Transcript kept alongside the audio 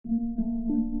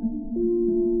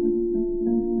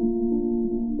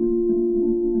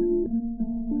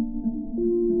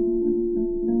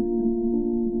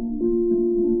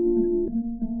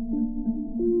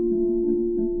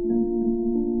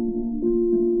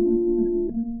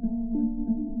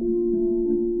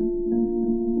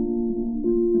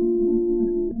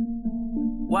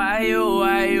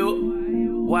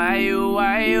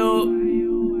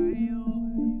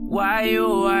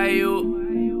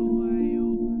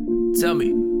Tell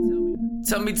me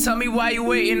why you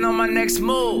waiting on my next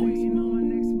move?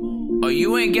 Oh,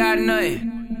 you ain't got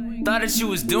nothing. Thought that you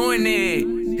was doing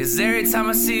it. Cause every time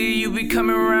I see you, you be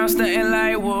coming around stunting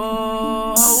like,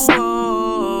 whoa,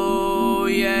 whoa,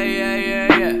 yeah, yeah,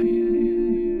 yeah, yeah.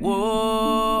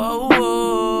 Whoa,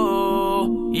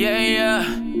 whoa, yeah, yeah,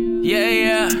 yeah,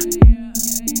 yeah.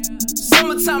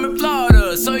 Summertime in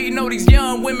Florida, so you know these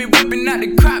young women whipping out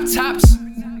the crop tops.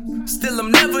 Still,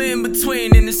 I'm never in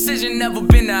between. Indecision never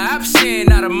been an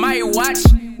option. Out of my watch.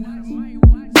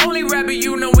 Only rapper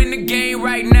you know in the game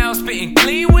right now, spitting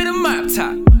clean with a mop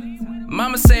top.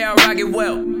 Mama say I rock it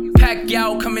well. Pack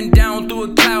y'all coming down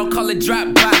through a cloud, call it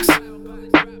Dropbox.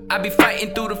 I be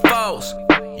fighting through the falls.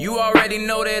 You already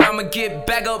know that I'ma get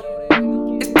back up.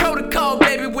 It's protocol,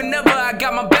 baby. Whenever I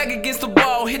got my back against the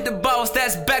wall, hit the balls,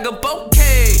 that's back up,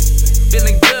 okay.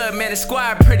 Feeling good, man, the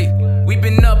squad pretty. We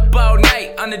been up all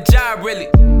night on the job, really.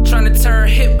 Tryna turn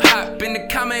hip-hop into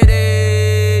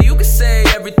comedy. You can say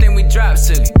everything we drop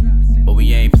silly, but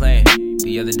we ain't playing.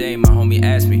 The other day, my homie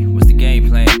asked me, what's the game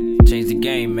plan? Change the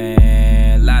game,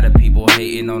 man. A lot of people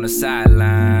hating on the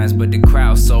sidelines, but the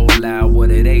crowd so loud,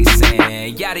 what are they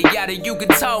saying? Yada yada, you can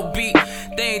talk beat.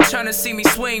 They ain't tryna see me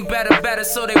swing better,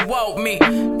 so they walk me.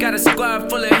 Got a squad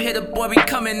full of hitter, boy, we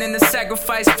coming in the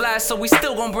sacrifice fly, so we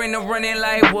still gon' bring the run in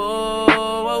like, whoa,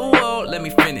 whoa, whoa. Let me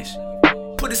finish.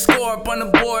 Put a score up on the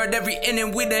board every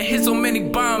inning. We done hit so many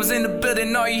bombs in the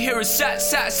building. All you hear is shot,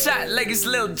 shot, shot, like it's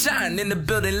Lil Jon in the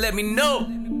building. Let me know.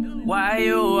 Why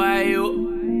you?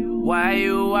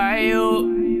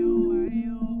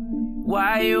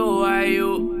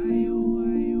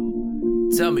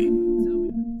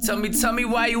 Tell me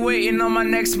why you waiting on my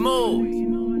next move?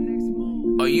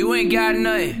 Oh, you ain't got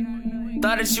nothing.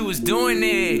 Thought that you was doing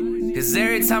it. Cause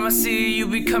every time I see you,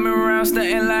 you be coming around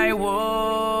stunting like,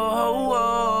 whoa,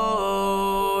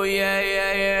 whoa, yeah,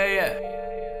 yeah, yeah, yeah.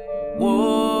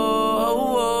 Whoa,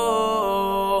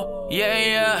 whoa, yeah,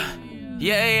 yeah,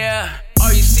 yeah, yeah.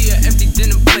 All you see are empty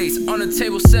dinner plates on a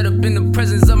table set up in the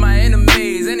presence of my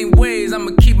enemies. Anyways,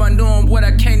 I'ma keep on doing what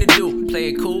I came to do. Play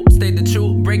it cool, stay the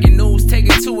truth, breaking news, take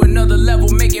it to another level,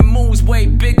 making moves way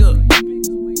bigger.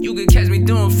 You can catch me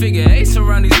doing figure eights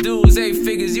around these dudes, 8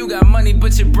 figures. You got money,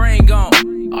 but your brain gone.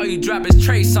 All you drop is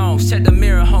Trey songs. Check the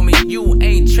mirror, homie. You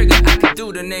ain't trigger. I can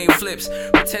do the name flips.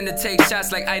 Pretend to take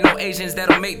shots like I know Asians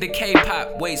that'll make the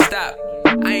K-pop. Wait, stop.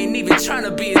 I ain't even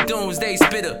tryna be a doomsday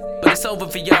spitter, but it's over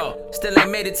for y'all. Still ain't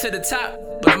made it to the top,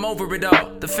 but I'm over it all.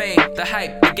 The fame, the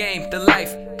hype, the game, the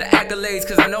life, the accolades,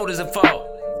 cause I know there's a fall.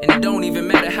 And it don't even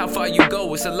matter how far you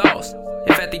go, it's a loss.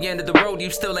 If at the end of the road you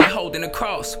still ain't holding a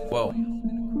cross. Whoa.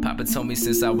 Papa told me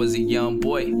since I was a young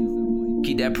boy,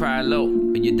 keep that pride low,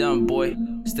 or you're done, boy.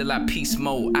 Still I peace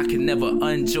mode, I can never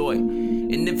enjoy.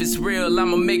 And if it's real,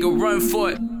 I'ma make a run for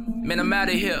it. Man, I'm out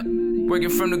of here, working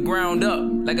from the ground up,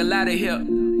 like a ladder here.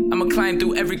 I'ma climb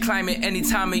through every climate any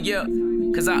time of year,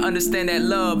 cause I understand that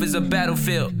love is a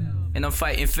battlefield, and I'm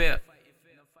fighting fair.